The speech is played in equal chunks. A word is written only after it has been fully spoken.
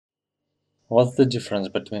What's the difference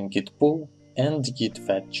between git pull and git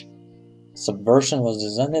fetch? Subversion was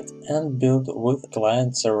designed and built with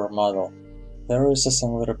client-server model. There is a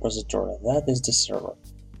single repository, that is the server,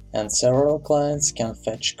 and several clients can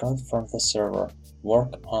fetch code from the server,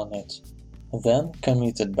 work on it, then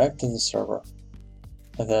commit it back to the server.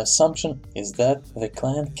 The assumption is that the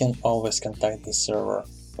client can always contact the server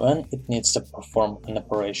when it needs to perform an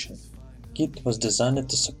operation. Git was designed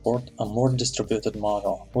to support a more distributed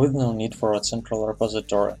model, with no need for a central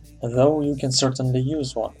repository, though you can certainly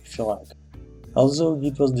use one if you like. Also,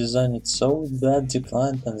 Git was designed so that the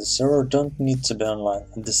client and the server don't need to be online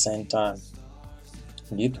at the same time.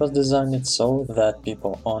 Git was designed so that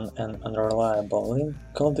people on an unreliable link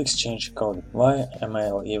could exchange code, via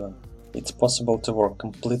email even. It's possible to work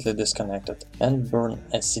completely disconnected and burn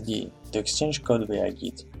a CD to exchange code via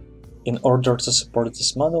Git. In order to support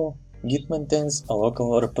this model, Git maintains a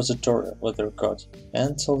local repository with your code,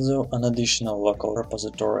 and also an additional local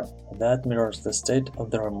repository that mirrors the state of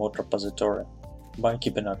the remote repository. By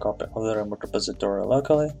keeping a copy of the remote repository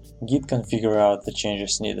locally, Git can figure out the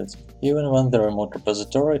changes needed, even when the remote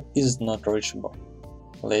repository is not reachable.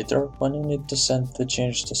 Later, when you need to send the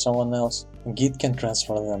changes to someone else, Git can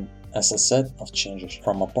transfer them as a set of changes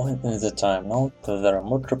from a point in the time node to the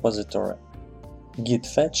remote repository. Git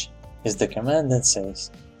fetch is the command that says,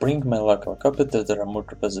 "Bring my local copy to the remote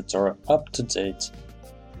repository up to date."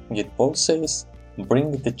 Git pull says, "Bring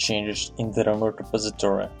the changes in the remote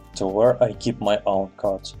repository to where I keep my own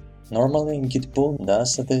code." Normally, Git pull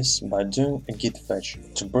does this by doing a git fetch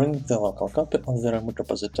to bring the local copy of the remote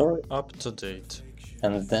repository up to date,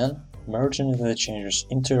 and then merging the changes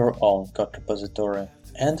into your own code repository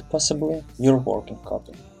and possibly your working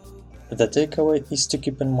copy. The takeaway is to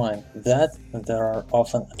keep in mind that there are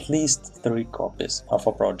often at least 3 copies of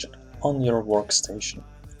a project on your workstation.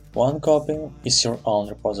 One copy is your own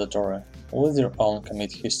repository with your own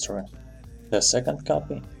commit history. The second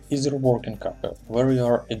copy is your working copy where you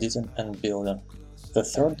are editing and building. The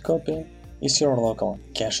third copy is your local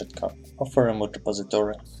cached copy of a remote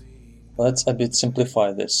repository. Let's a bit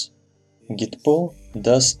simplify this. Git pull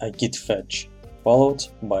does a git fetch, followed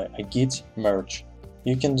by a git merge.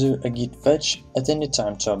 You can do a git fetch at any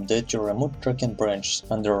time to update your remote tracking branches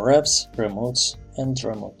under revs, remotes, and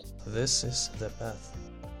remote. This is the path.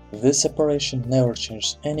 This operation never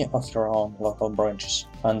changes any of your own local branches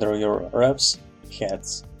under your revs,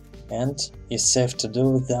 heads, and is safe to do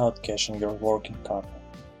without caching your working copy.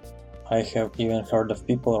 I have even heard of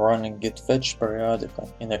people running git fetch periodically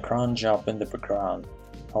in a cron job in the background,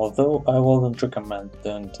 although I wouldn't recommend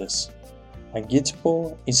doing this. A git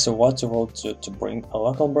pull is what you will do to bring a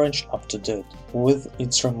local branch up to date with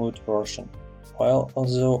its remote version, while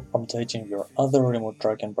also updating your other remote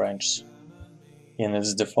tracking branches. In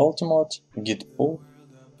its default mode, git pull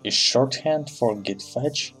is shorthand for git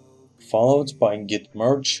fetch, followed by git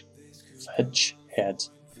merge, fetch, head.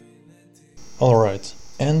 Alright,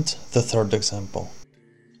 and the third example.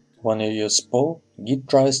 When you use pull, Git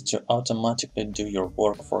tries to automatically do your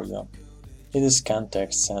work for you. It is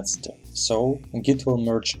context sensitive, so Git will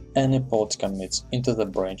merge any pulled commits into the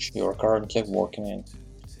branch you are currently working in.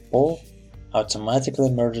 Pull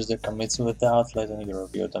automatically merges the commits without letting you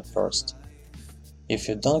review them first. If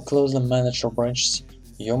you don't closely manage your branches,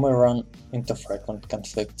 you may run into frequent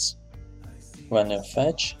conflicts. When you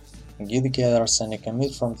fetch, Git gathers any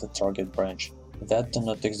commit from the target branch that do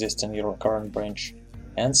not exist in your current branch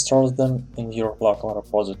and stores them in your local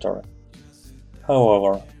repository.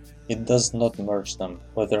 However, it does not merge them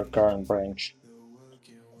with your current branch.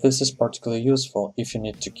 This is particularly useful if you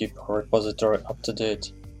need to keep your repository up to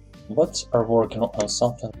date, but are working on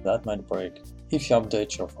something that might break if you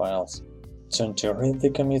update your files. To integrate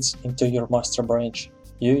the commits into your master branch,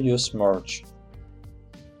 you use merge.